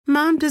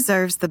Mom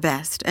deserves the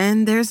best,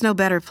 and there's no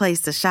better place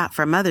to shop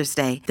for Mother's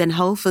Day than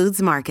Whole Foods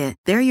Market.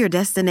 They're your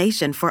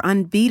destination for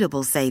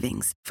unbeatable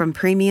savings, from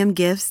premium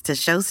gifts to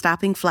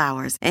show-stopping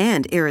flowers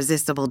and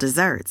irresistible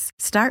desserts.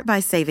 Start by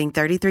saving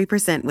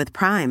 33% with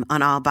Prime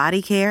on all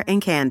body care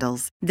and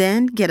candles.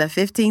 Then get a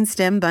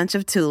 15-stem bunch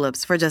of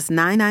tulips for just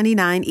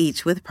 $9.99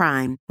 each with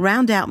Prime.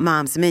 Round out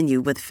Mom's menu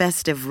with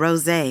festive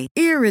rosé,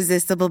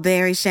 irresistible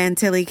berry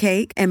chantilly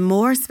cake, and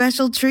more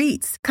special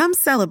treats. Come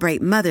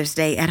celebrate Mother's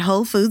Day at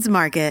Whole Foods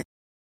Market.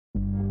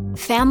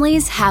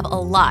 Families have a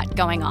lot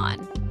going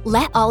on.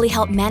 Let Ollie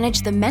help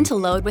manage the mental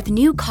load with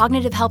new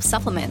cognitive help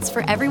supplements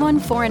for everyone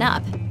 4 and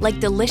up, like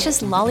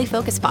delicious Lolly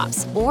Focus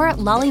Pops or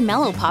Lolly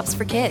Mellow Pops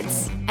for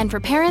kids. And for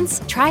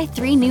parents, try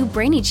 3 new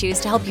Brainy Chews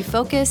to help you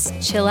focus,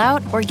 chill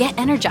out, or get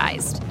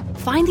energized.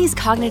 Find these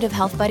cognitive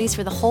health buddies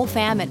for the whole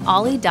fam at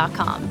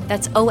ollie.com.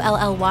 That's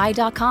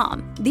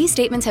OLLY.com. These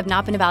statements have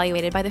not been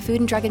evaluated by the Food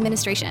and Drug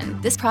Administration.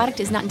 This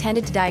product is not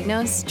intended to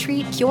diagnose,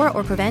 treat, cure,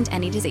 or prevent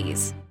any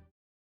disease.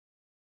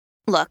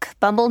 Look,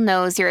 Bumble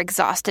knows you're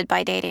exhausted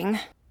by dating.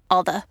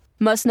 All the,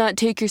 must not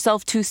take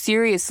yourself too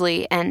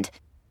seriously, and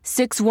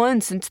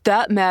 6'1" since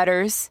that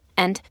matters,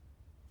 and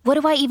what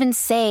do I even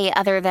say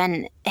other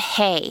than,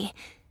 hey?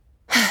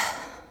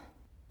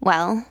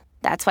 Well,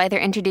 that's why they're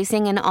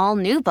introducing an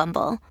all-new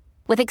Bumble,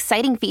 with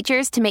exciting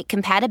features to make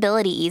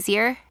compatibility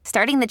easier,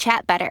 starting the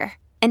chat better,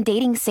 and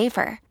dating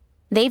safer.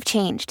 They've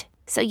changed,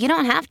 so you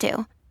don't have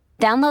to.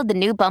 Download the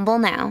new Bumble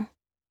now.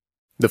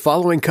 The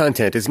following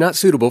content is not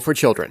suitable for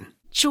children.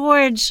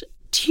 George,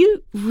 do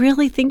you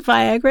really think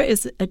Viagra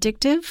is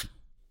addictive?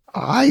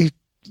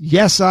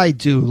 Yes, I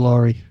do,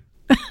 Lori.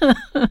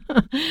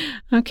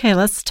 Okay,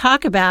 let's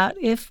talk about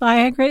if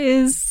Viagra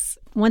is,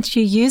 once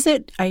you use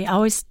it, are you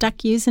always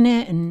stuck using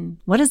it? And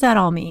what does that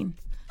all mean?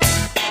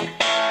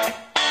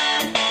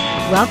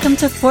 Welcome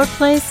to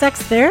Foreplay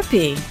Sex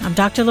Therapy. I'm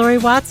Dr. Lori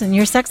Watson,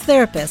 your sex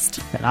therapist.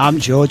 And I'm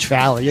George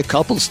Fowler, your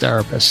couples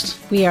therapist.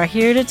 We are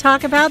here to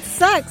talk about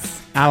sex.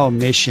 Our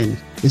mission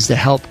is to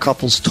help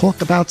couples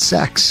talk about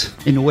sex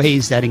in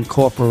ways that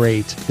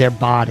incorporate their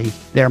body,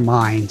 their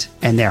mind,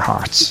 and their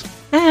hearts.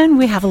 And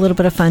we have a little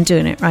bit of fun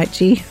doing it, right,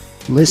 G?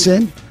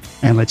 Listen,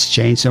 and let's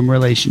change some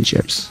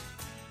relationships.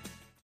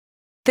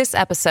 This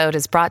episode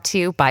is brought to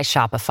you by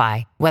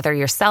Shopify. Whether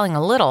you're selling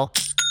a little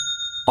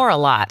or a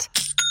lot,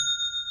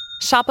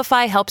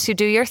 Shopify helps you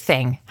do your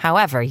thing,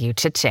 however you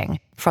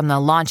cha-ching. From the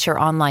launch your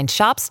online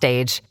shop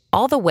stage,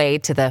 all the way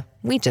to the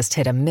we just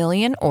hit 1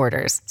 million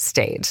orders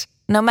stage.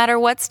 No matter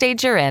what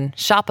stage you're in,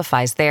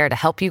 Shopify's there to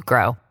help you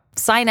grow.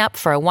 Sign up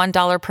for a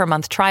 $1 per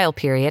month trial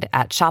period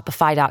at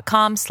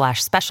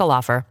shopify.com/special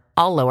offer,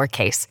 all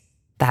lowercase.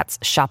 That's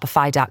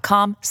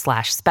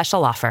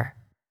shopify.com/special offer.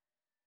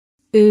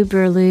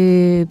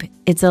 Uberlube.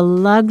 It's a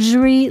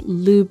luxury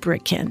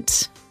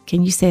lubricant.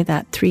 Can you say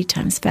that 3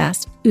 times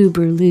fast?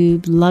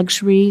 Uberlube,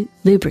 luxury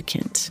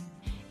lubricant.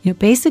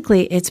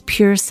 Basically, it's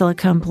pure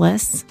silicone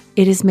bliss.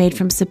 It is made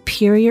from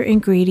superior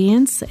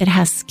ingredients. It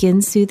has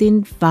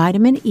skin-soothing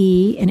vitamin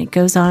E, and it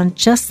goes on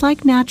just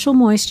like natural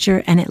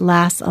moisture, and it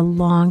lasts a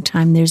long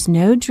time. There's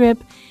no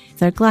drip.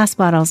 Their glass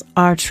bottles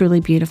are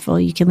truly beautiful.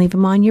 You can leave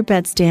them on your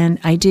bedstand.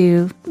 I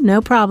do.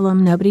 No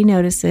problem. Nobody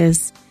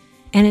notices.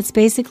 And it's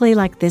basically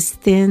like this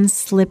thin,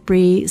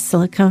 slippery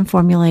silicone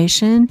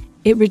formulation.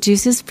 It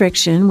reduces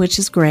friction, which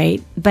is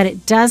great, but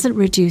it doesn't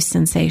reduce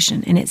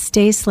sensation, and it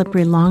stays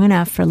slippery long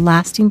enough for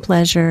lasting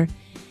pleasure.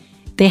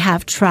 They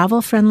have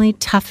travel-friendly,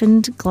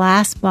 toughened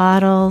glass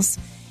bottles.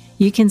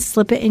 You can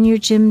slip it in your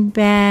gym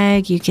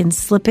bag. You can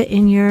slip it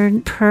in your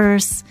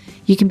purse.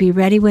 You can be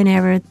ready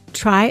whenever.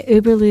 Try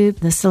Uberlube,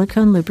 the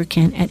silicone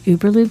lubricant, at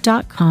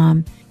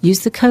uberlube.com.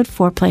 Use the code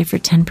FOREPLAY for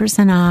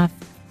 10% off.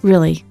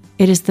 Really,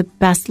 it is the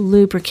best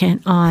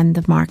lubricant on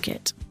the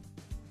market.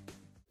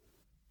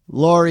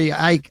 Lori,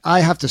 I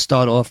have to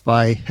start off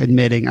by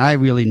admitting I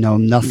really know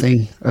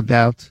nothing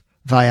about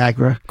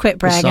Viagra. Quit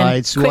bragging.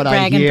 Besides Quit what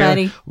bragging, I hear,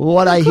 buddy.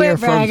 what I Quit hear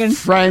bragging. from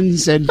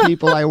friends and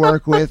people I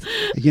work with.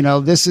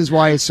 This is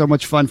why it's so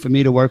much fun for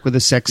me to work with a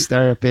sex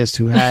therapist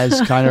who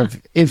has kind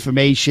of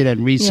information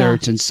and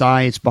research and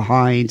science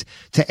behind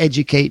to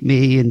educate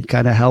me and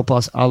kind of help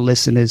us, our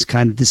listeners,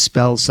 kind of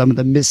dispel some of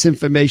the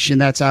misinformation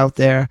that's out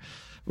there,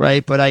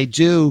 right? But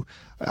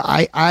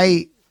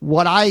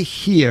what I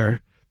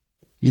hear,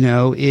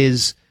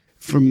 is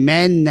for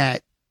men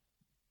that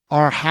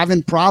are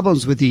having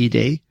problems with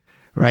ED,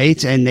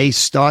 right? And they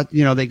start,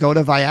 they go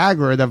to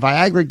Viagra. The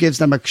Viagra gives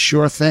them a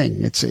sure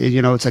thing. It's,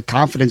 it's a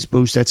confidence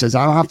boost that says,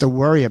 I don't have to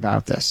worry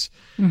about this.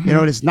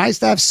 Mm-hmm. It's nice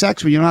to have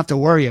sex when you don't have to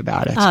worry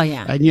about it. Oh,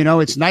 yeah. And,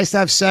 it's nice to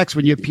have sex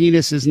when your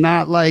penis is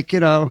not like,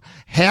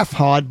 half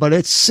hard, but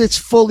it's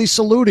fully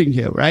saluting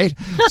you, right?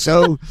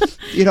 So,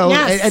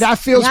 Yes. and that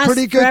feels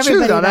pretty good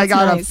too. And I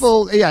got nice.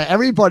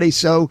 Everybody.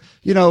 So,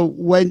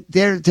 when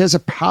there's a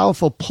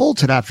powerful pull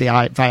to that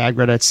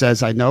Viagra that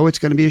says, I know it's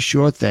going to be a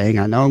sure thing.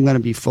 I know I'm going to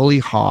be fully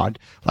hard.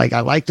 Like,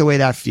 I like the way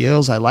that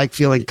feels. I like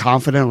feeling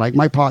confident. I like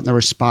my partner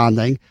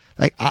responding.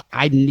 Like,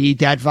 I need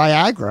that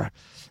Viagra.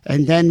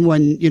 And then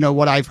when,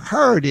 what I've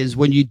heard is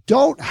when you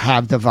don't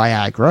have the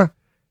Viagra,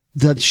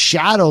 the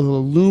shadow, the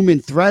looming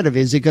threat of,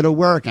 is it going to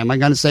work? Am I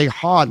going to say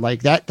hard?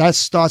 Like that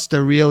starts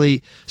to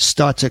really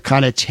start to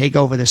kind of take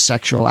over the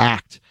sexual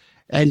act.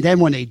 And then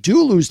when they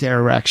do lose their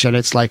erection,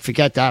 it's like,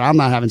 forget that. I'm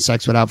not having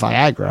sex without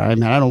Viagra. I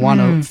mean, I don't want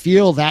to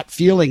feel that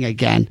feeling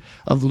again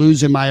of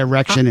losing my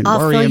erection and worrying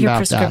about that. I'll fill your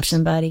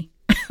prescription, buddy.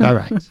 All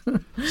right.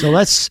 So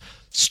let's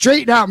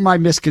straighten out my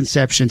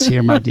misconceptions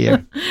here, my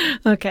dear.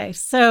 Okay.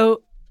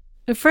 So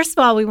first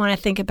of all, we want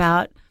to think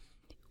about,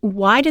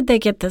 why did they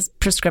get this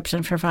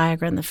prescription for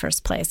Viagra in the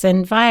first place?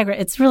 And Viagra,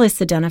 it's really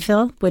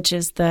sildenafil, which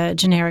is the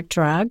generic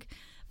drug.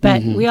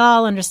 But we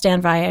all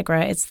understand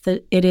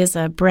Viagra. It is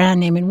a brand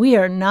name, and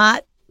we're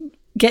not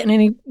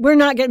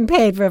getting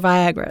paid for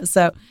Viagra.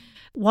 So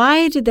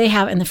why did they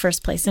have it in the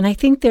first place? And I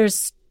think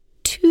there's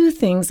two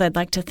things I'd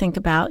like to think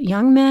about: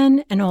 young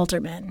men and older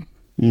men.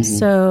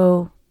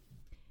 So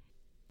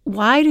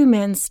why do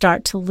men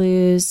start to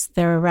lose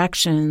their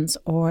erections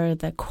or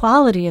the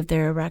quality of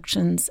their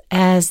erections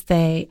as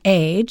they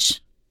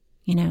age?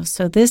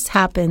 So this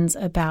happens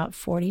about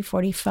 40,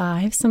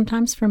 45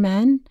 sometimes for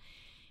men.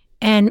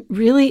 And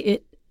really,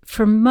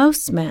 for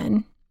most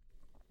men,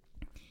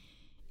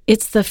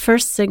 it's the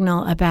first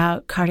signal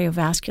about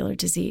cardiovascular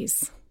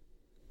disease.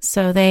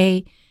 So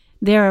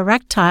their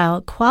erectile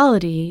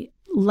quality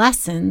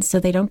lessens, so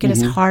they don't get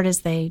as hard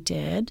as they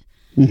did,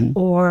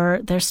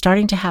 or they're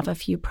starting to have a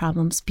few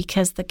problems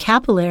because the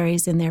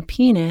capillaries in their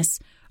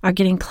penis are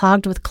getting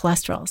clogged with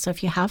cholesterol. So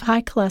if you have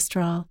high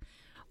cholesterol,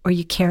 or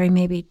you carry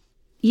maybe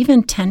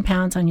even 10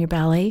 pounds on your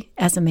belly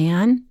as a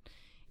man,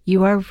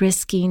 you are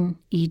risking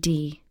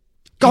ED.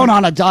 Going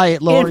on a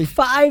diet, Lori. In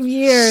 5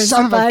 years,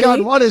 Son of a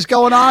gun, what is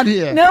going on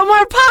here? No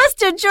more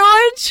pasta,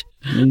 George.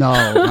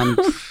 No.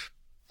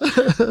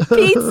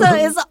 Pizza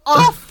is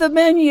off the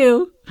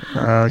menu.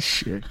 Oh,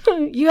 shit.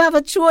 You have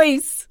a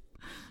choice.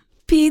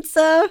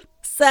 Pizza,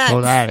 sex.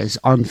 Well, that is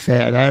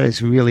unfair. That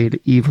is really an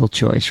evil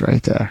choice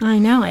right there. I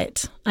know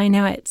it.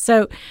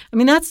 So, I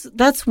mean,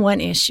 that's one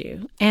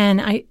issue.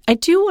 And I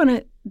do want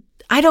to,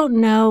 I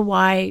don't know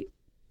why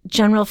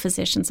general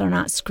physicians are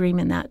not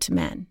screaming that to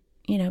men.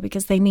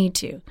 Because they need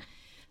to.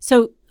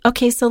 So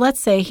let's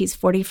say he's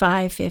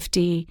 45,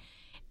 50,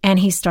 and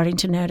he's starting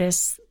to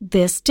notice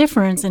this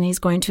difference, and he's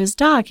going to his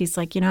doc. He's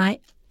like, I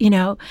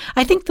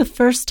think the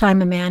first time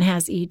a man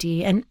has ED,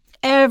 and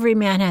every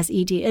man has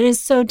ED, it is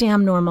so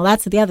damn normal.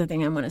 That's the other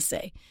thing I want to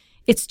say.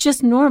 It's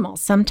just normal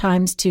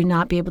sometimes to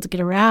not be able to get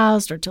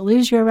aroused, or to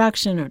lose your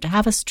erection, or to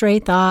have a stray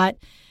thought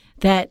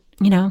that,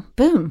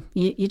 boom,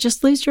 you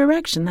just lose your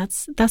erection.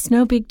 That's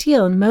no big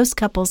deal, and most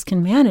couples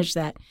can manage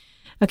that.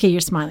 Okay,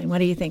 you're smiling.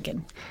 What are you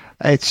thinking?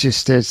 It's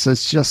just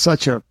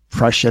such a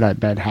pressure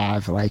that men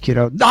have. Like,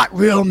 not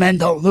real men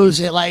don't lose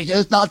it. Like,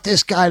 it's not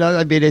this guy.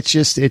 I mean,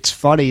 it's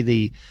funny,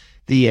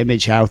 the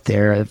image out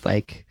there of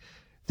like,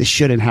 this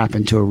shouldn't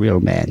happen to a real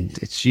man.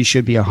 You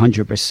should be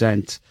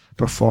 100%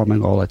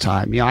 performing all the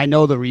time. I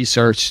know the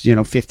research,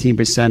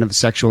 15% of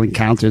sexual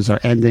encounters are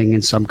ending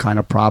in some kind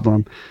of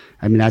problem.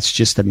 I mean, that's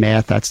just the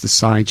math. That's the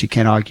science. You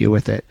can't argue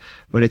with it.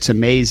 But it's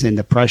amazing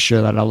the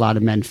pressure that a lot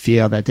of men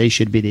feel that they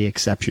should be the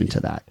exception to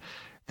that.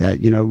 That,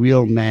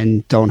 real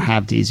men don't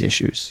have these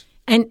issues.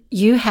 And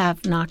you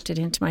have knocked it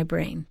into my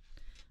brain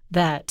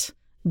that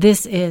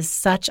this is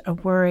such a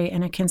worry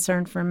and a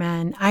concern for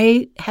men.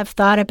 I have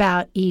thought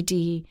about ED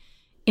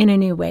in a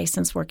new way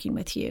since working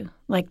with you.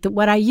 Like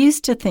what I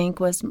used to think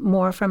was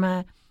more from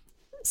a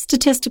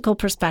statistical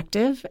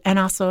perspective and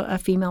also a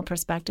female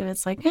perspective.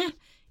 It's like,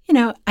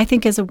 I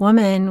think as a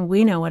woman,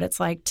 we know what it's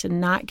like to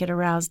not get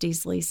aroused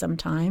easily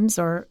sometimes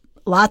or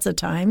lots of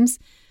times.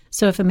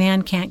 So if a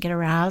man can't get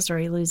aroused or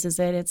he loses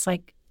it, it's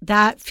like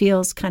that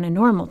feels kind of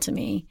normal to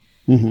me.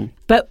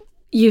 But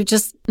you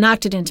just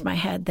knocked it into my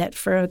head that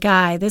for a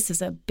guy, this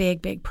is a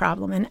big, big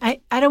problem. And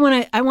I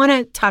want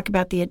to talk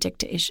about the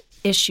addictive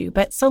issue.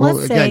 But so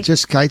let's say.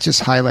 Can I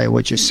just highlight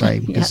what you're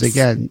saying? Because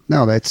again,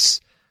 that's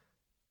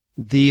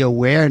the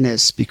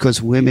awareness,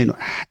 because women,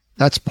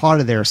 that's part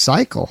of their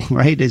cycle,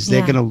 right? Is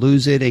they're going to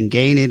lose it and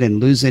gain it and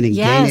lose it and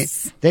gain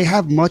it. They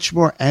have much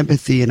more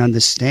empathy and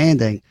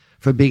understanding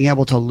for being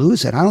able to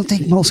lose it. I don't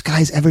think most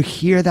guys ever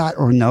hear that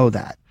or know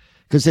that,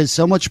 because there's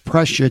so much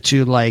pressure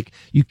to like,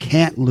 you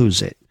can't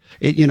lose it.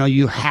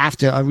 You have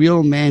to, a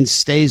real man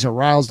stays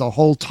aroused the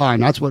whole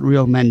time. That's what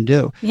real men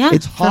do. Yeah,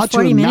 it's hard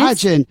to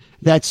imagine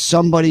that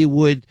somebody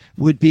would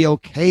be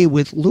okay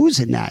with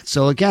losing that.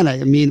 So again,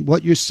 I mean,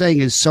 what you're saying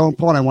is so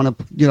important. I want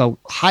to,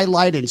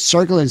 highlight and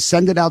circle and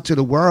send it out to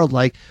the world.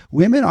 Like,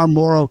 women are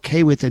more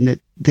okay with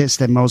this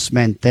than most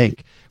men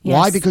think. Yes.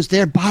 Why? Because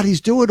their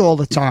bodies do it all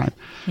the time.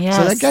 Yes.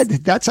 So again,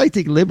 that's, I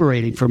think,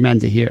 liberating for men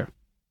to hear.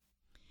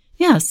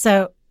 Yeah.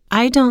 So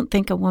I don't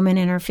think a woman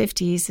in her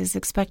 50s is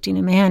expecting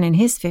a man in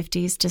his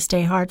 50s to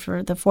stay hard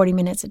for the 40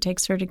 minutes it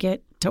takes her to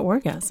get to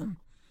orgasm.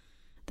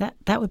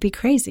 That would be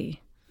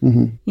crazy.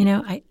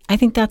 I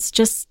think that's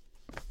just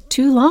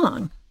too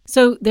long.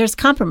 So there's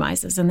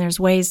compromises and there's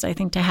ways, I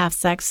think, to have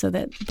sex so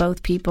that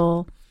both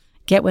people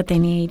get what they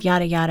need,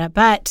 yada, yada.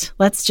 But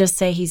let's just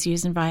say he's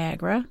using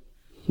Viagra.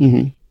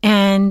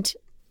 And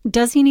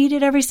Does he need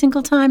it every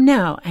single time?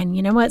 No. And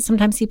you know what?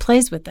 Sometimes he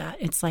plays with that.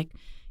 It's like,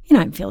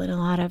 I'm feeling a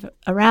lot of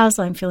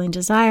arousal. I'm feeling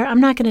desire. I'm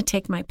not going to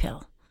take my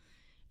pill.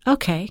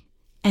 Okay.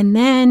 And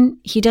then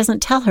he doesn't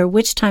tell her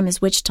which time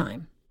is which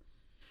time,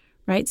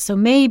 right? So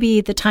maybe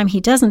the time he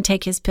doesn't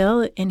take his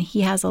pill and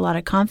he has a lot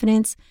of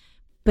confidence,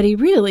 but he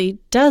really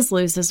does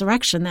lose his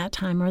erection that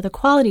time, or the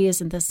quality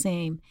isn't the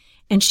same.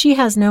 And she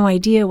has no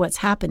idea what's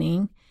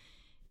happening.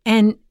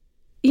 And,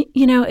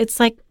 it's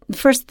like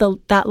first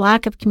that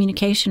lack of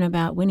communication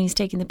about when he's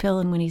taking the pill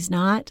and when he's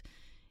not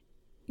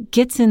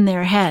gets in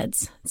their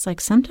heads. It's like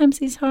sometimes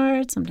he's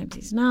hard, sometimes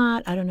he's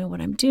not. I don't know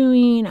what I'm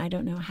doing. I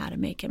don't know how to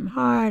make him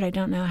hard. I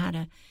don't know how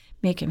to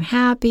make him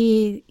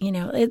happy.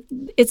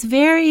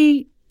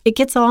 It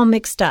gets all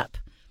mixed up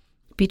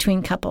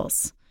between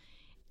couples.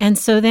 And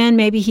so then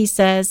maybe he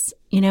says,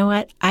 you know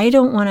what? I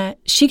don't want to,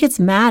 she gets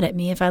mad at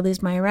me if I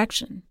lose my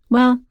erection.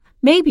 Well,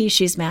 maybe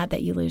she's mad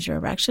that you lose your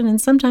erection.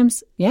 And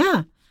sometimes,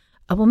 yeah,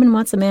 a woman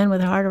wants a man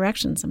with a hard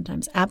erection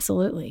sometimes.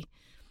 Absolutely.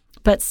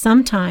 But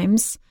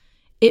sometimes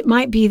it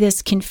might be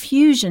this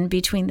confusion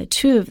between the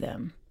two of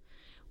them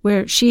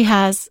where she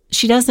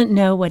doesn't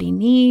know what he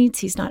needs.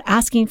 He's not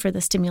asking for the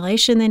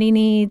stimulation that he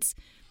needs.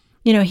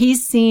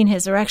 He's seeing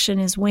his erection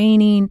is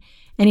waning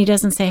and he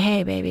doesn't say,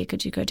 hey, baby,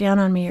 could you go down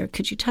on me? Or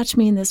could you touch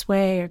me in this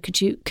way? Or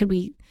could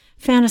we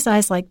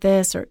fantasize like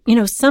this? Or,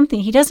 something.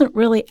 He doesn't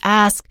really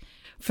ask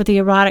for the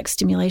erotic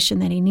stimulation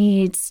that he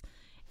needs.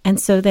 And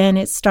so then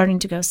it's starting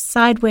to go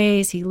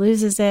sideways. He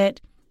loses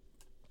it.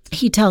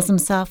 He tells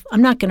himself,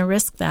 I'm not going to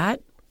risk that.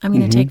 I'm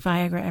going to take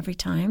Viagra every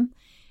time.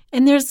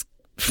 And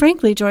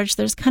frankly, George,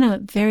 there's kind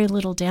of very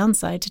little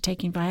downside to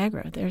taking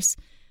Viagra.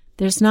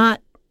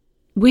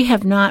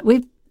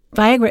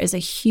 Viagra is a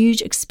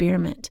huge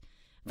experiment.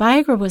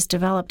 Viagra was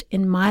developed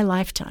in my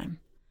lifetime.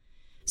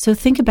 So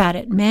think about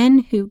it.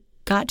 Men who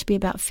got to be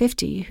about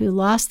 50, who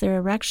lost their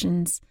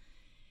erections,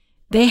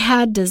 they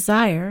had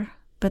desire,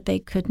 but they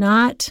could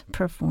not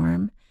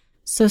perform.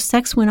 So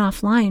sex went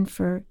offline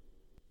for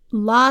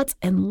lots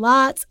and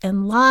lots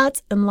and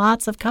lots and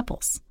lots of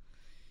couples.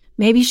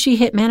 Maybe she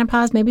hit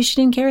menopause. Maybe she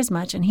didn't care as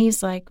much. And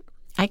he's like,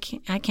 I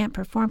can't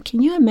perform.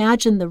 Can you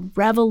imagine the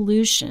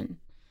revolution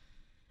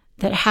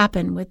that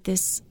happened with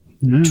this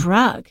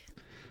drug?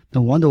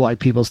 No wonder why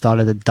people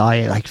started to die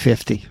at like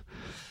 50.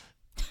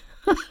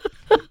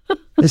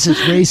 This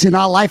is raising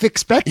our life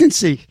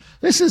expectancy.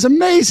 This is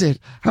amazing.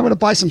 I'm going to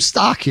buy some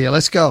stock here.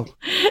 Let's go.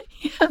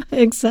 Yeah,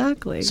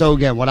 exactly. So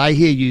again, what I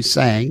hear you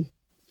saying,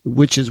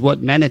 which is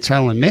what men are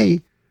telling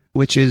me,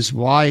 which is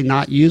why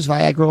not use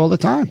Viagra all the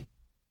time?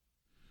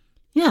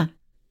 Yeah.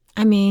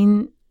 I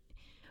mean,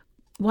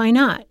 why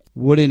not?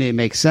 Wouldn't it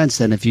make sense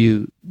then if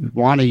you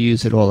want to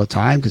use it all the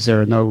time because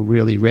there are no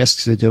really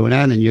risks to doing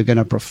that and you're going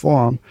to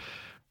perform,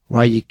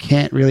 why you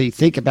can't really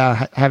think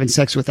about having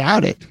sex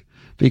without it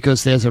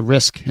because there's a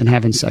risk in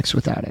having sex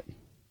without it?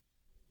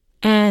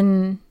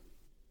 And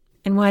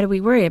why do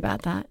we worry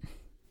about that?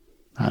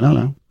 I don't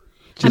know.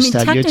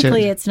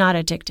 Technically, it's not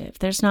addictive.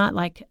 There's not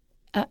like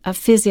a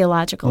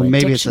physiological addiction.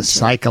 Maybe it's a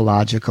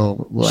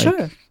psychological,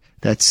 sure,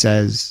 that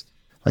says,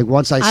 like,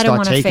 once I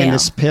start taking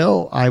this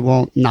pill, I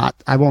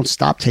won't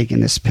stop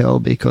taking this pill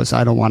because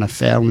I don't want to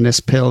fail. And this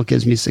pill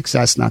gives me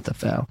success not to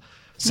fail.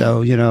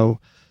 So,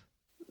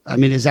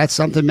 is that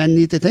something men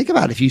need to think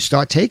about? If you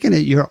start taking it,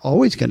 you're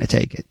always going to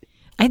take it.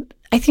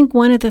 I think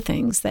one of the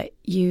things that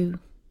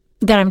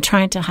I'm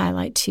trying to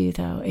highlight too,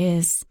 though,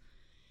 is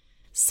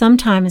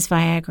sometimes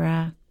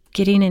Viagra,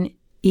 getting an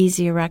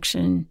easy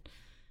erection,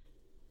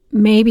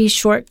 maybe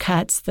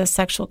shortcuts the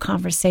sexual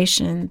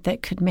conversation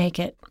that could make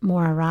it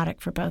more erotic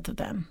for both of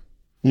them.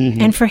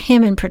 Mm-hmm. And for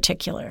him in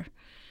particular.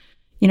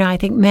 I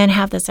think men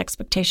have this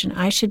expectation,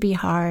 I should be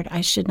hard.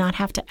 I should not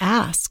have to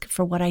ask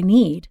for what I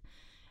need.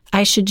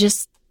 I should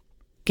just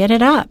get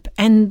it up.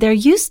 And they're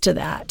used to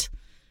that.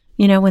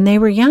 When they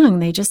were young,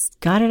 they just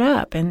got it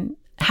up. And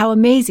how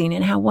amazing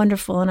and how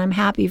wonderful. And I'm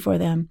happy for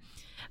them.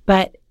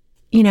 But,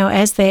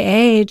 as they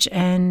age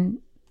and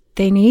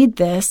they need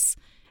this,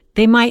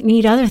 they might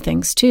need other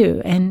things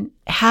too. And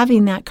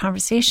having that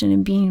conversation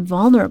and being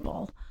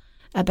vulnerable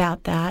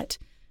about that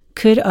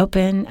could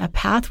open a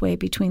pathway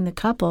between the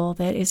couple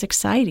that is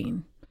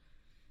exciting.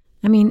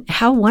 I mean,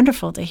 how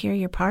wonderful to hear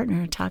your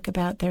partner talk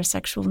about their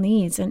sexual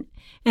needs. And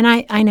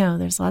I know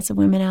there's lots of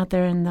women out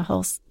there in the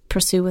whole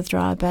pursue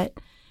withdraw, but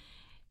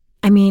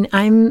I mean,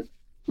 I'm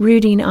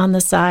rooting on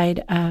the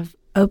side of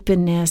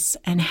openness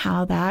and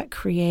how that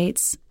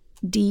creates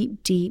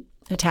deep, deep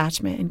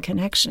attachment and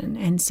connection.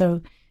 And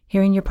so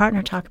hearing your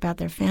partner talk about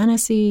their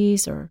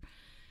fantasies or,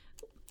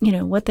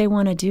 what they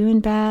want to do in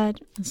bed,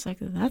 it's like,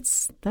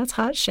 that's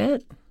hot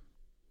shit.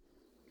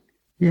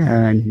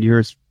 Yeah, and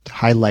you're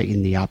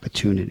highlighting the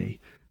opportunity.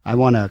 I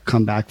want to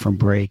come back from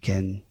break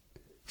and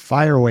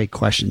fire away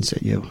questions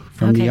at you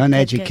from the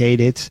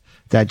uneducated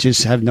that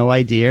just have no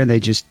idea. They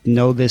just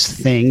know this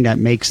thing that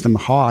makes them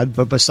hard.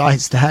 But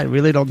besides that,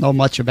 really don't know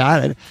much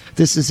about it.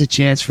 This is a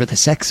chance for the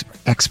sex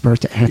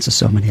expert to answer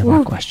so many of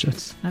our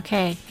questions.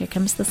 Okay, here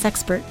comes the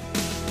sexpert.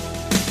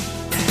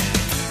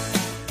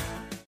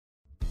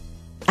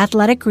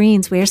 Athletic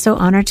Greens, we are so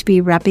honored to be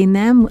repping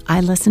them.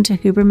 I listen to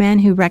Huberman,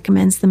 who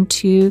recommends them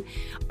too.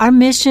 Our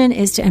mission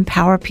is to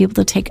empower people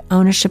to take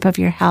ownership of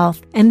your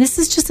health. And this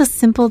is just a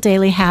simple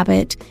daily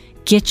habit.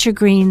 Get your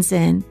greens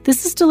in.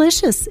 This is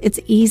delicious. It's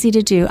easy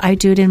to do. I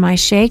do it in my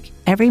shake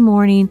every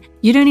morning.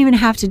 You don't even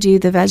have to do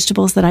the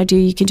vegetables that I do.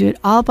 You can do it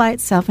all by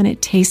itself and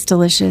it tastes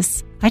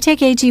delicious. I take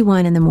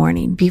AG1 in the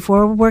morning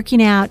before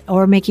working out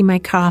or making my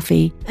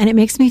coffee, and it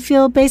makes me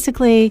feel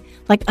basically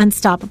like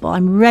unstoppable.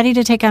 I'm ready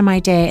to take on my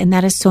day, and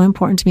that is so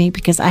important to me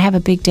because I have a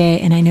big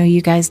day, and I know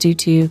you guys do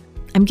too.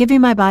 I'm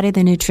giving my body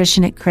the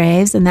nutrition it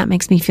craves, and that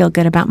makes me feel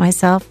good about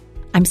myself.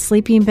 I'm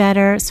sleeping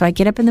better, so I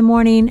get up in the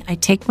morning, I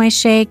take my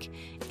shake,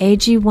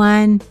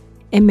 AG1,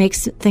 it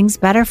makes things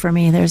better for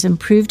me. There's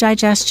improved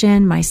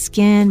digestion, my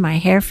skin, my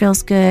hair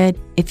feels good.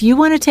 If you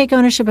want to take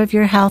ownership of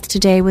your health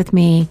today with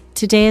me,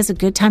 today is a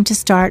good time to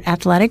start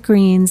Athletic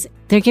Greens.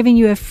 They're giving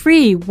you a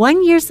free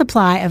 1-year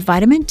supply of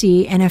vitamin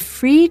D and a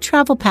free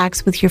travel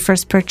packs with your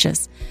first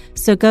purchase.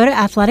 So go to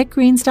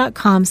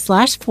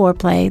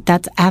athleticgreens.com/foreplay.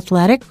 That's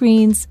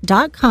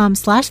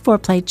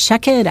athleticgreens.com/foreplay.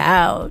 Check it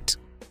out.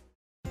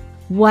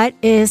 What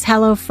is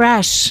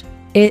HelloFresh?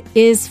 It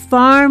is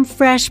farm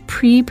fresh,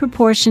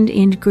 pre-proportioned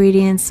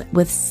ingredients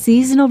with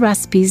seasonal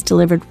recipes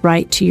delivered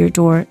right to your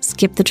door.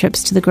 Skip the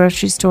trips to the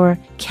grocery store.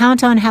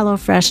 Count on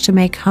HelloFresh to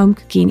make home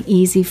cooking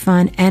easy,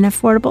 fun, and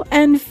affordable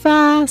and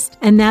fast.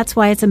 And that's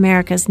why it's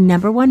America's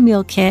 #1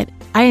 meal kit.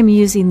 I am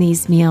using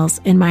these meals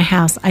in my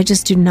house. I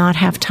just do not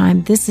have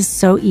time. This is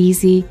so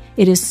easy.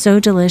 It is so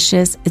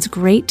delicious. It's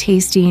great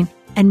tasting.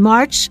 And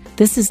March,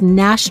 this is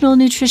National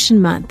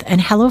Nutrition Month, and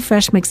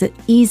HelloFresh makes it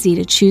easy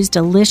to choose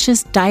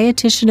delicious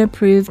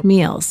dietitian-approved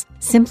meals.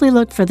 Simply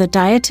look for the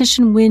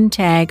Dietitian Win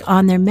tag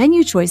on their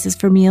menu choices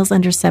for meals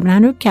under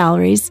 700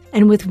 calories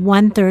and with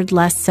 1/3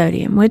 less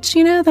sodium, which,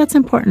 that's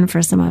important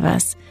for some of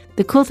us.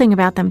 The cool thing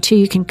about them, too,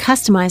 you can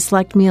customize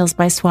select meals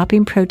by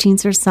swapping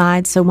proteins or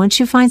sides. So once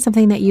you find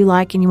something that you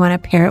like and you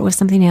want to pair it with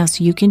something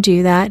else, you can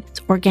do that. It's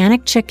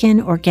organic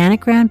chicken,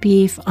 organic ground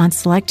beef on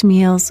select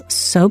meals.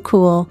 So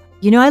cool.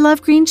 I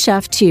love Green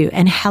Chef too,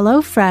 and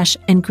HelloFresh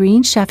and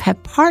Green Chef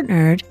have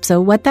partnered. So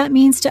what that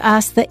means to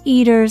us, the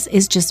eaters,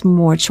 is just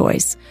more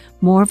choice,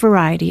 more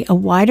variety, a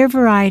wider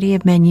variety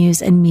of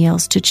menus and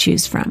meals to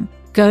choose from.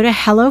 Go to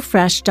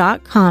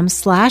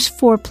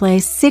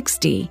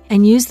HelloFresh.com/4play60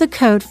 and use the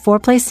code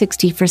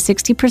 4play60 for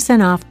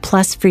 60% off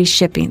plus free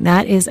shipping.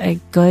 That is a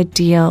good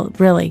deal,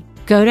 really.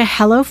 Go to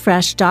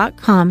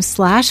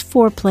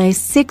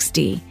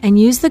HelloFresh.com/4play60 and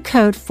use the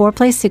code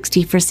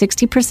 4play60 for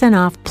 60%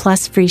 off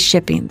plus free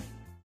shipping.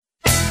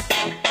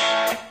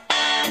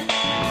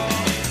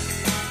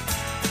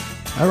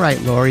 All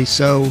right, Lori.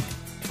 So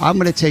I'm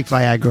going to take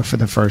Viagra for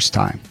the first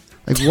time.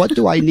 What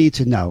do I need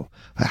to know?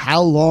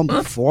 How long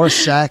before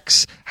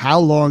sex? How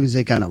long is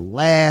it going to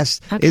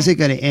last? Okay. Is it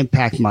going to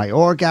impact my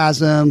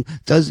orgasm?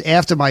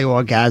 After my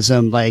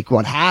orgasm,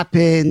 what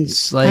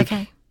happens?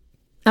 Okay.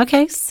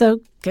 So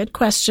good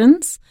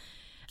questions.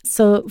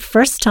 So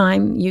first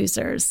time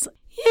users.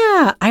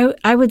 Yeah,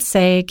 I would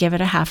say give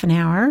it a half an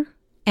hour.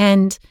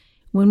 And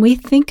when we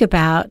think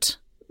about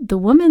the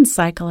woman's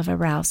cycle of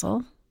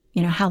arousal,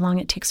 how long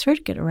it takes her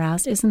to get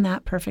aroused, isn't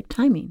that perfect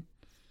timing?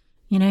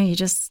 You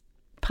just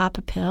pop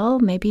a pill,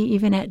 maybe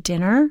even at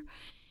dinner.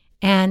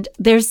 And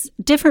there's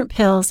different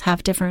pills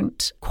have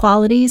different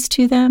qualities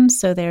to them.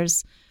 So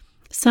there's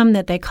some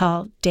that they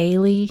call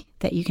daily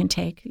that you can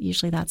take.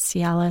 Usually that's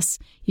Cialis.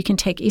 You can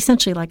take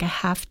essentially like a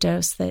half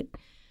dose that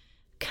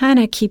kind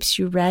of keeps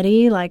you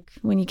ready. Like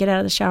when you get out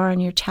of the shower and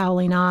you're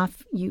toweling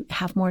off, you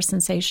have more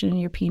sensation in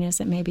your penis.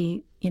 It may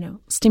be,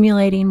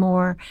 stimulating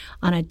more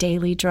on a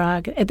daily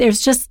drug. There's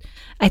just,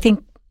 I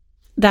think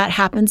that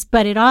happens,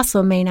 but it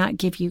also may not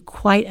give you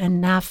quite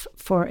enough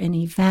for an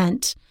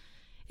event.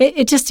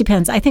 It just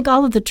depends. I think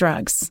all of the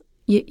drugs,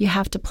 you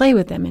have to play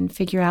with them and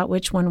figure out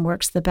which one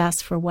works the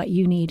best for what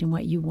you need and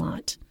what you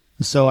want.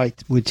 So I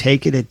would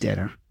take it at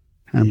dinner.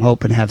 I'm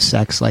hoping to have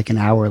sex an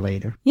hour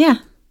later. Yeah.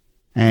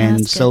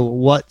 And so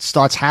what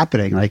starts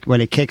happening?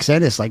 When it kicks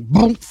in, it's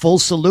boom, full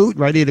salute,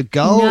 ready to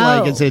go?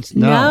 No.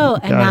 No.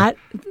 And that,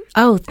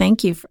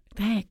 thank you.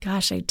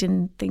 Gosh, I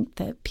didn't think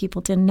that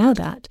people didn't know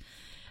that.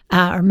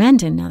 Or men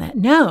didn't know that.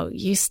 No,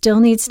 you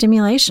still need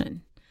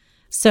stimulation.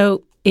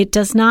 So it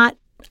does not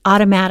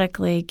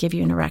automatically give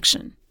you an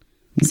erection.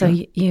 Okay. So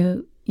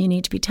you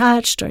need to be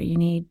touched, or you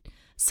need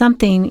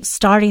something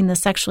starting the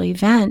sexual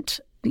event,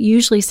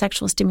 usually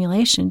sexual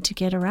stimulation, to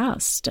get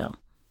aroused still.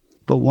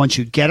 But once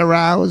you get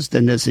aroused,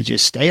 then does it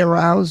just stay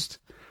aroused?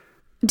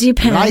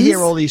 Depends. I hear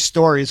all these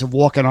stories of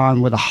walking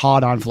on with a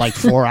hard on for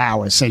 4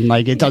 hours and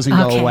it doesn't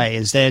go away.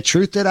 Is there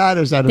truth to that,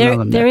 or is that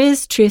another myth? There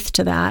is truth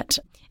to that,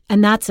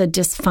 and that's a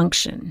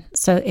dysfunction.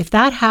 So if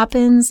that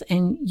happens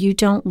and you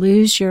don't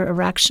lose your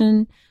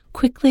erection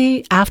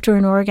quickly after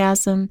an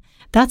orgasm,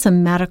 that's a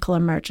medical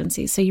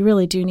emergency. So you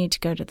really do need to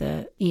go to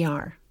the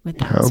ER with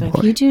that.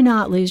 If you do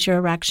not lose your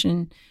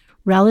erection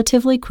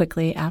relatively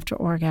quickly after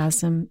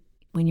orgasm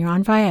when you're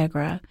on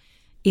Viagra,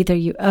 either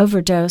you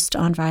overdosed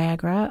on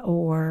Viagra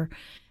or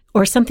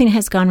or something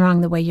has gone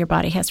wrong the way your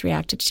body has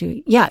reacted to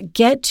it. Yeah,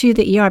 get to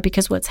the ER,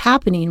 because what's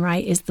happening,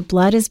 right, is the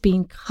blood is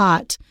being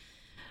caught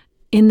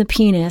in the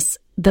penis.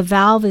 The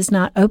valve is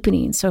not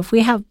opening. So if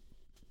we have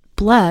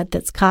blood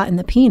that's caught in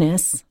the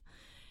penis,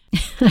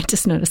 I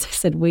just noticed I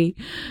said we.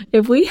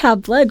 If we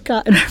have blood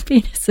caught in our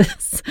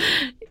penises,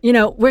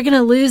 we're going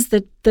to lose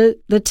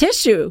the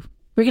tissue.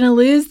 We're going to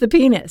lose the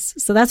penis.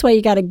 So that's why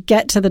you got to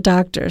get to the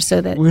doctor so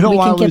that we don't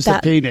want to lose the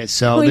penis.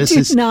 So this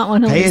is not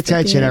want to pay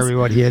attention,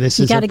 everyone here. This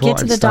is important. You got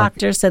to get to the stuff.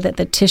 doctor so that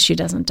the tissue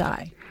doesn't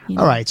die.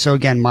 All right. So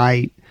again,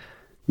 my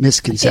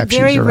misconceptions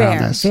very around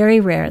rare, this. Very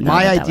rare.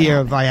 My idea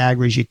of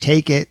Viagra is you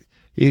take it,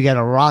 you get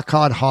a rock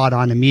hard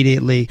on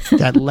immediately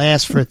that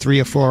lasts for 3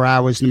 or 4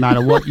 hours no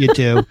matter what you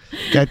do.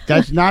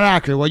 That's not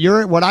accurate.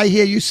 What I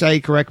hear you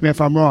say, correct me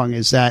if I'm wrong,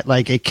 is that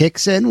like it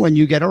kicks in when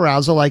you get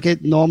arousal like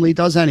it normally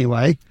does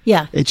anyway.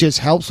 Yeah. It just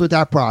helps with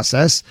that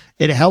process.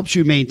 It helps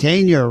you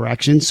maintain your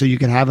erection so you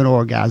can have an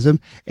orgasm.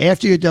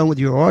 After you're done with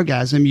your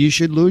orgasm, you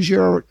should lose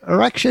your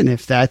erection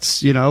if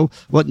that's,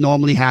 what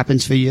normally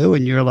happens for you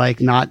and you're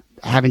like not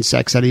having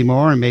sex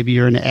anymore, and maybe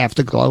you're in the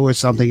afterglow or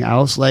something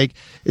else. Like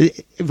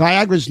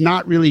Viagra's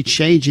not really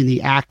changing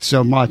the act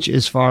so much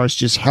as far as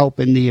just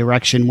helping the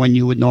erection when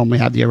you would normally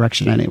have the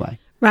erection anyway.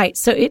 Right.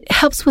 So it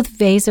helps with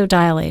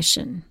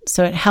vasodilation.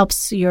 So it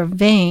helps your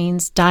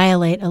veins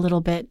dilate a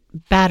little bit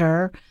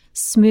better,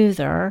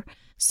 smoother,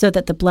 so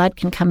that the blood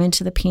can come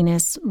into the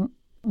penis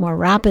more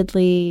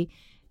rapidly,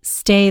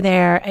 stay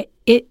there.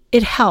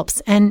 It helps.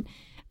 And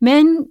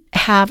men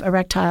have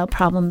erectile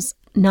problems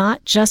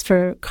not just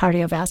for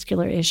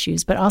cardiovascular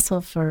issues, but also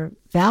for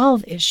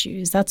valve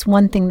issues. That's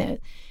one thing that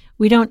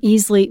we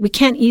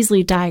can't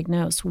easily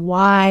diagnose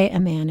why a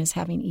man is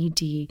having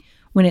ED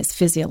when it's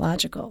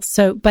physiological.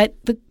 So, but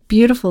the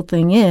beautiful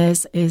thing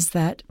is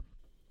that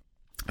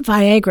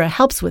Viagra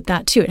helps with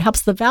that too. It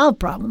helps the valve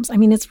problems. I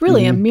mean, it's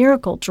really a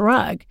miracle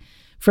drug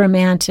for a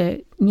man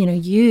to,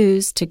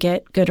 use to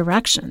get good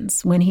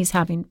erections when he's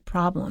having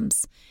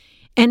problems.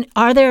 And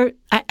are there,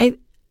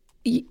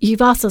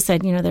 you've also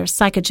said, there's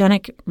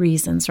psychogenic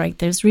reasons, right?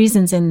 There's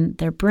reasons in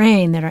their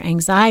brain that are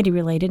anxiety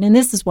related. And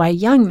this is why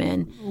young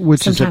men sometimes use Viagra.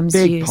 Which is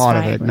a big part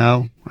of it,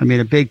 no? I mean,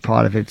 a big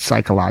part of it's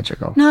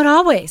psychological. Not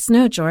always.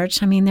 No,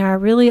 George. I mean, there are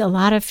really a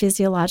lot of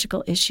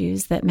physiological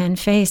issues that men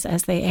face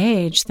as they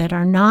age that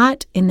are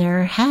not in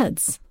their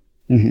heads.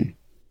 Mm-hmm.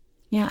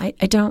 Yeah,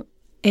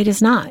 it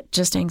is not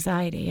just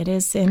anxiety. It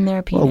is in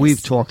their penis. Well,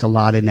 we've talked a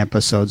lot in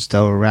episodes,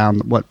 though,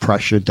 around what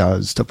pressure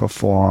does to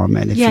perform.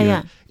 And if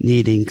you're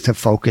needing to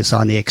focus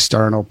on the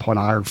external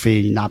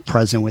pornography, you're not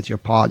present with your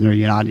partner,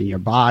 you're not in your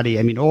body.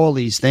 I mean, all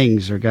these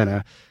things are going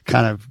to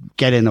kind of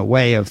get in the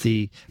way of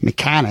the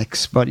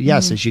mechanics. But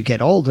yes, as you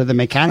get older, the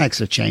mechanics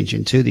are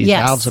changing, too. These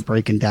valves are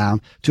breaking down.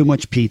 Too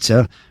much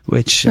pizza,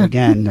 which,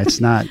 again, that's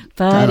not,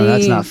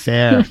 that's not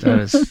fair.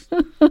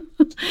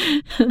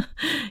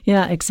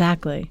 Yeah,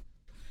 exactly.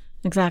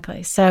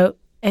 Exactly. So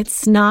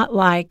it's not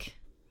like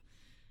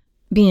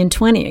being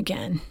 20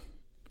 again,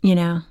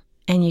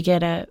 and you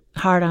get a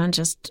hard on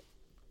just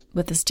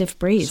with a stiff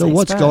breeze. So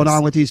what's going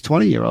on with these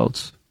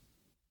 20-year-olds?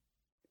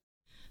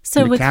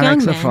 So with young men,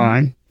 the mechanics are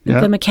fine.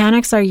 The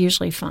mechanics are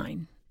usually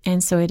fine.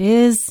 And so it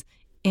is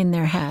in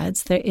their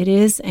heads. It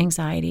is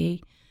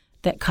anxiety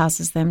that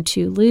causes them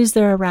to lose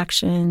their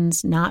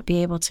erections, not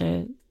be able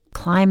to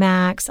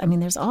climax. I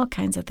mean, there's all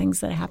kinds of things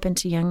that happen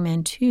to young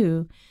men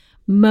too,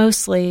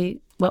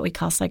 mostly what we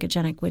call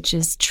psychogenic, which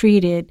is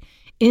treated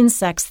in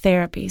sex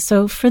therapy.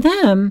 So for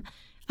them,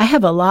 I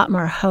have a lot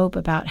more hope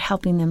about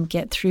helping them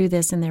get through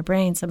this in their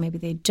brain so maybe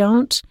they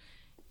don't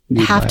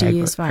have to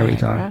use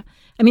Viagra.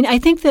 I mean, I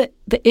think that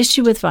the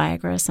issue with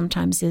Viagra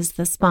sometimes is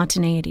the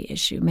spontaneity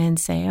issue. Men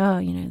say,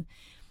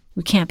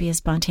 we can't be as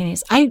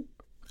spontaneous. I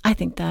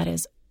think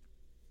that's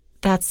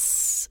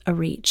a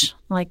reach.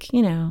 Like,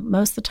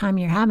 most of the time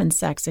you're having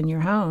sex in your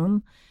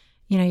home,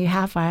 you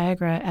have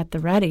Viagra at the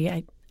ready.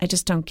 I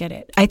just don't get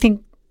it. I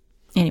think,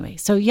 anyway,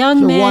 so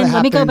young men,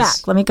 let me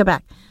go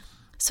back.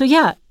 So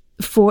yeah,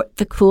 for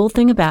the cool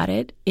thing about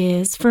it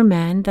is for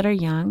men that are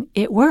young,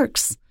 it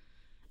works.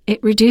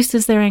 It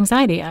reduces their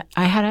anxiety.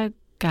 I had a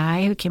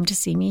guy who came to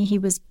see me. He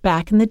was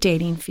back in the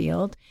dating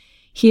field.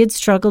 He had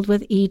struggled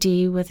with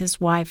ED with his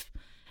wife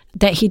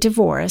that he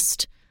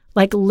divorced,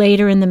 like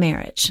later in the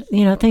marriage.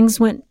 Things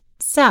went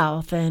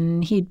south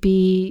and she'd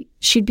be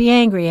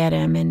angry at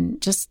him and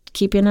just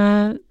keeping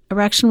a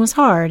erection was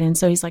hard. And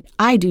so he's like,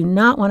 I do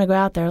not want to go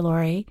out there,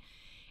 Lori,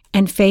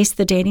 and face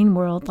the dating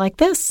world like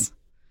this.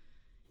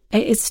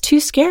 It's too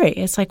scary.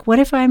 It's like, what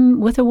if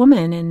I'm with a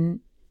woman and,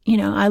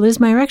 I lose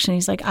my erection?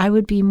 He's like, I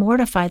would be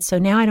mortified. So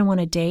now I don't want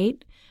to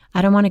date.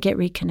 I don't want to get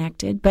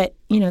reconnected. But,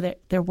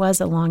 there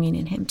was a longing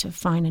in him to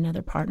find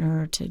another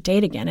partner or to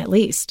date again, at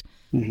least.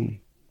 Mm-hmm.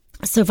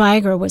 So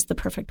Viagra was the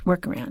perfect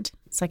workaround.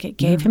 It's like it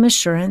gave him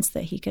assurance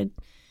that he could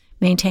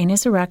maintain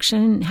his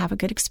erection and have a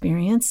good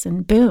experience,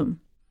 and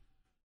boom.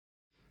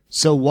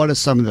 So what are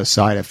some of the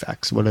side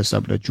effects? What are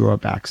some of the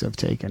drawbacks of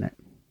taking it?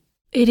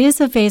 It is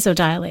a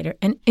vasodilator.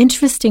 And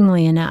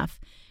interestingly enough,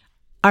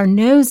 our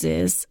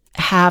noses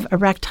have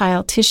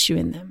erectile tissue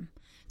in them.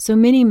 So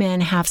many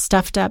men have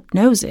stuffed up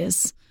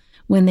noses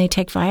when they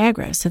take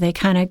Viagra. So they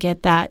kind of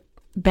get that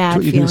bad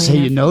feeling. You're going to say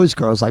your nose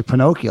grows like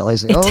Pinocchio. I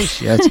say, oh,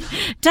 shit.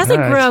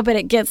 Doesn't grow, but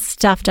it gets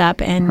stuffed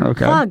up and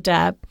clogged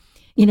up.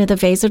 The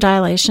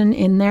vasodilation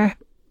in their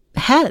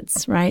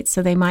heads, right?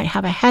 So they might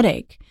have a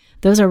headache.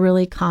 Those are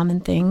really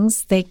common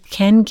things. They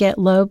can get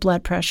low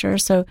blood pressure.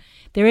 So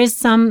there is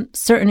some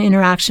certain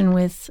interaction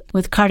with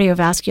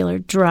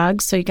cardiovascular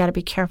drugs. So you got to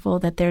be careful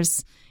that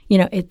there's,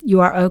 you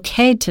are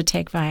okay to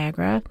take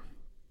Viagra.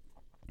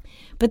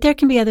 But there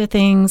can be other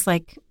things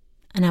like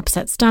an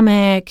upset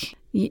stomach.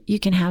 You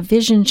can have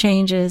vision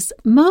changes.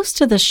 Most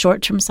of the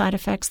short-term side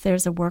effects,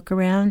 there's a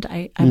workaround.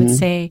 I would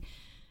say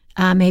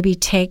maybe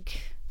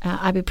take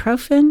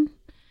ibuprofen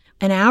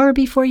an hour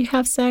before you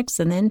have sex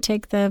and then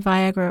take the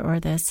Viagra or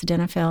the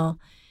sildenafil,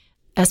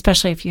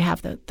 especially if you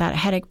have that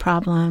headache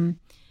problem.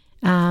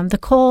 The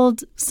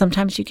cold,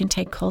 sometimes you can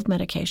take cold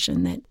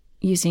medication that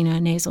using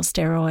a nasal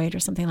steroid or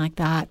something like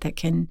that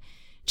can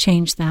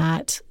change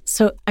that.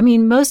 So,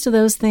 most of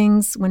those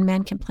things, when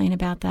men complain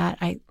about that,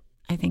 I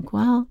think,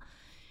 well,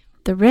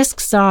 the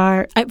risks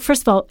are,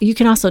 first of all, you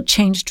can also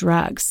change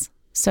drugs.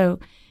 So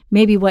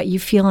maybe what you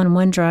feel in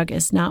one drug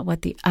is not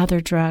what the other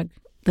drug,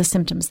 the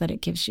symptoms that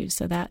it gives you.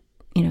 So that,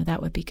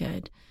 that would be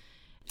good.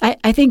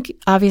 I think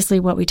obviously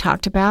what we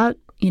talked about,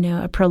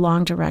 a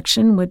prolonged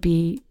erection would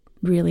be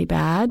really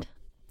bad,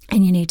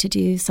 and you need to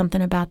do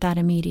something about that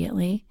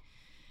immediately.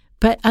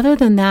 But other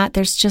than that,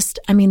 there's just,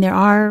 there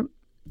are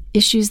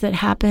issues that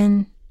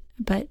happen,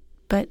 but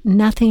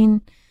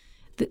nothing.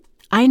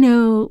 I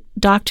know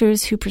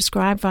doctors who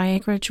prescribe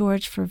Viagra,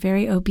 George, for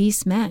very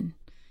obese men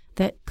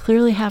that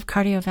clearly have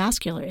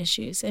cardiovascular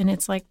issues. And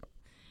it's like,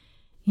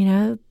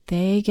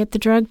 they get the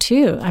drug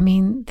too.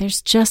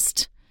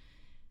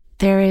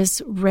 There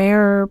is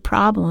rare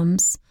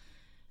problems,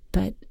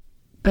 but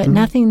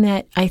nothing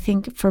that I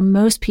think for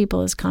most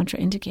people is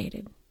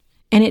contraindicated.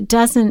 And it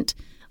doesn't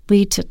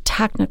lead to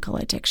technical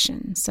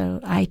addiction. So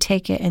I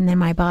take it and then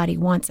my body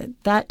wants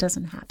it. That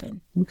doesn't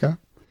happen. Okay.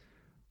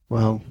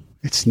 Well,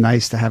 it's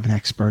nice to have an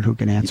expert who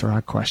can answer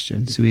our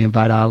questions. We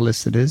invite our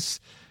listeners,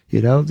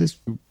 just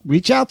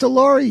reach out to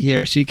Lori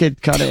here. She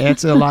could kind of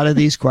answer a lot of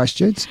these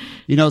questions.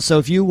 So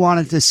if you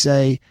wanted to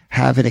say,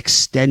 have an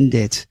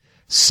extended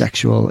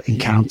sexual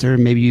encounter,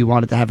 maybe you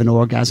wanted to have an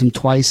orgasm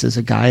twice as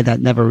a guy, that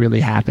never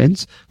really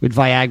happens. Would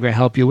Viagra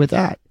help you with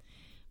that?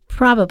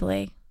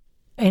 Probably.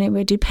 And it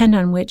would depend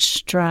on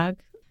which drug.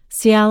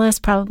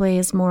 Cialis probably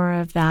is more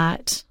of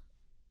that,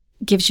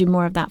 gives you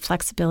more of that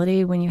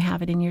flexibility when you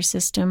have it in your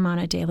system on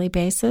a daily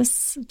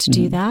basis to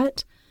do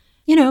that.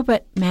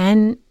 But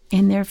men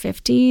in their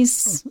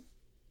 50s,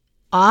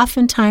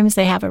 oftentimes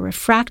they have a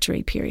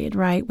refractory period,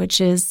 right?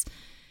 Which is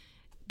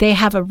they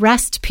have a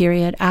rest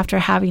period after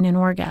having an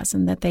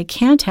orgasm, that they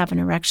can't have an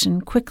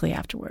erection quickly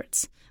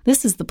afterwards.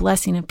 This is the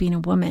blessing of being a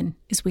woman,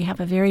 is we have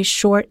a very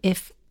short,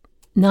 if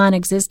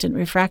non-existent,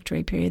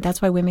 refractory period.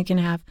 That's why women can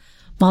have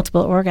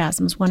multiple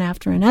orgasms one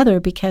after another,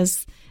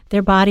 because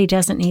their body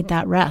doesn't need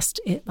that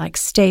rest. It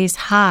stays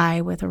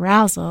high with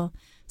arousal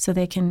so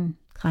they can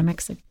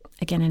climax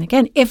again and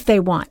again if they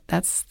want.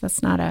 That's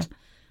not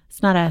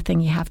a thing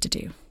you have to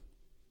do.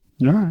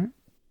 All right.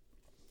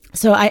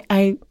 So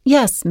I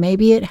yes,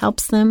 maybe it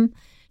helps them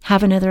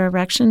have another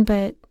erection,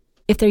 but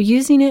if they're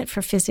using it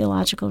for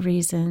physiological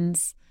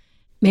reasons,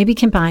 maybe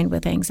combined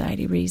with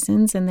anxiety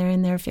reasons, and they're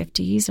in their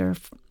 50s or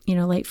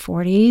late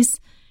 40s,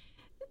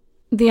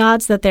 the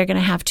odds that they're going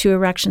to have 2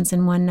 erections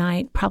in one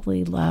night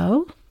probably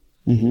low.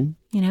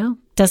 Mm-hmm.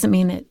 Doesn't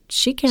mean that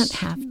she can't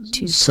have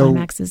 2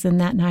 climaxes in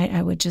that night,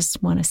 I would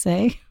just want to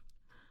say.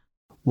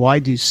 Why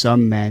do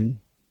some men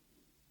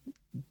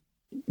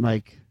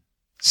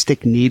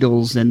stick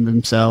needles in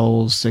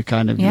themselves to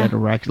kind of get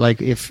erect?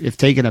 If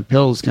taking a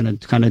pill is going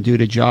to kind of do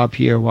the job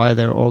here, why are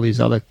there all these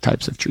other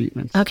types of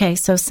treatments? Okay,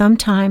 so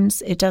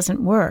sometimes it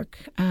doesn't work.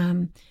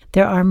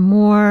 There are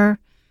more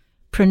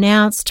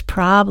pronounced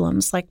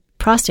problems, like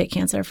prostate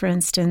cancer, for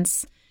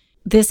instance.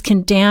 This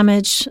can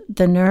damage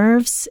the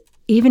nerves.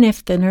 Even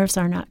if the nerves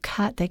are not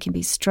cut, they can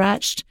be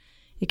stretched.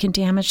 It can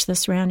damage the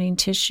surrounding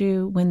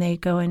tissue when they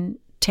go and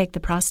take the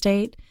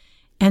prostate.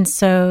 And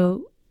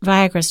so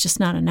Viagra is just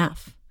not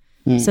enough.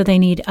 So they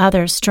need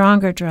other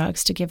stronger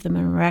drugs to give them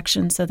an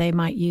erection. So they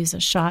might use a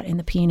shot in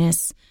the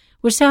penis,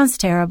 which sounds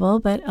terrible,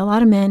 but a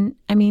lot of men,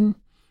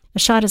 a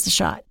shot is a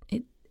shot.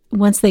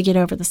 Once they get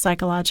over the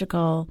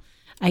psychological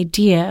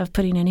idea of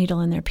putting a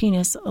needle in their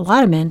penis, a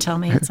lot of men tell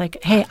me it's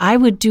like, hey, I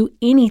would do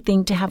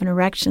anything to have an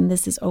erection.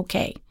 This is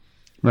okay.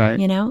 Right.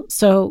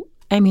 So,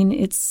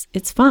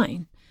 it's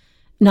fine.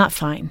 Not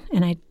fine.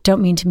 And I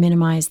don't mean to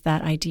minimize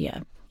that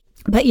idea.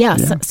 But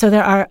so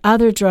there are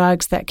other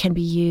drugs that can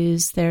be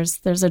used.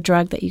 There's a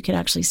drug that you can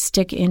actually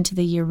stick into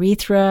the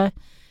urethra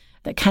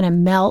that kind of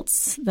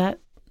melts. That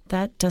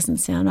doesn't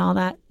sound all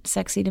that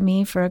sexy to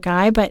me for a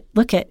guy. But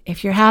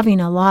if you're having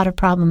a lot of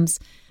problems,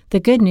 the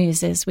good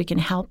news is we can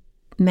help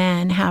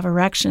men have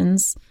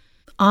erections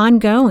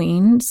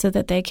ongoing so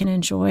that they can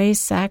enjoy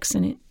sex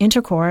and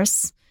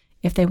intercourse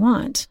if they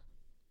want.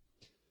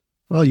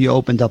 Well, you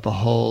opened up a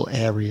whole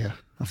area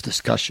of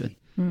discussion.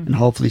 And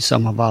hopefully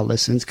some of our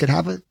listeners could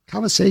have a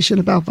conversation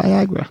about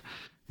Viagra.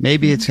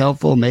 Maybe it's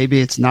helpful,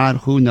 maybe it's not,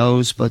 who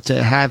knows? But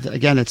to have,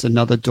 again, it's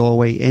another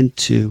doorway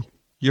into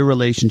your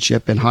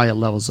relationship and higher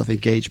levels of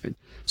engagement.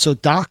 So,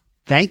 Doc,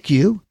 thank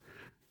you,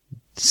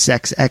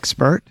 sex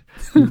expert,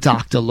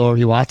 Dr.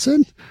 Lori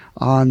Watson,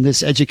 on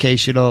this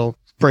educational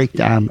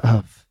breakdown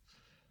of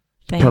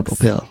Purple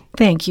Pill.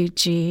 Thank you,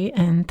 G,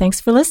 and thanks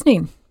for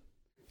listening.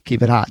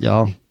 Keep it hot,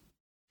 y'all.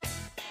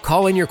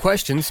 Call in your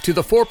questions to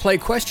the Foreplay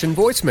question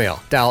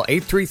voicemail. Dial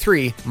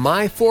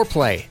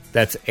 833-MY-4PLAY.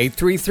 That's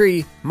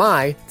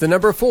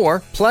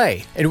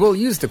 833-MY-4-PLAY. And we'll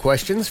use the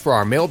questions for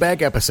our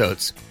mailbag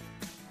episodes.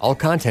 All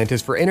content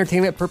is for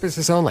entertainment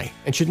purposes only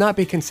and should not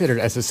be considered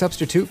as a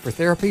substitute for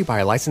therapy by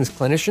a licensed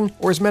clinician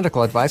or as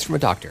medical advice from a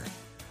doctor.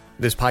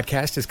 This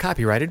podcast is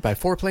copyrighted by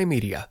Foreplay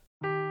Media.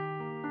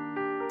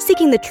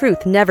 Seeking the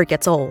truth never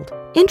gets old.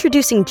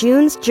 Introducing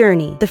June's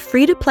Journey, the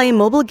free-to-play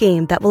mobile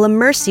game that will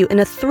immerse you in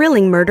a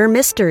thrilling murder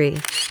mystery.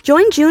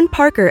 Join June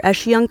Parker as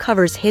she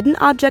uncovers hidden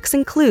objects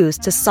and clues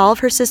to solve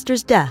her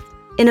sister's death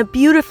in a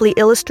beautifully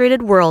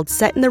illustrated world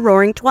set in the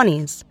Roaring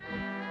 20s.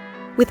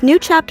 With new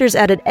chapters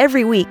added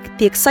every week,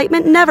 the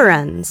excitement never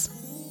ends.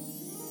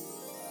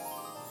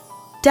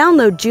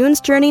 Download June's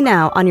Journey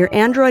now on your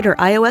Android or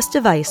iOS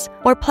device,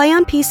 or play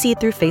on PC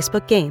through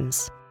Facebook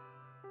Games.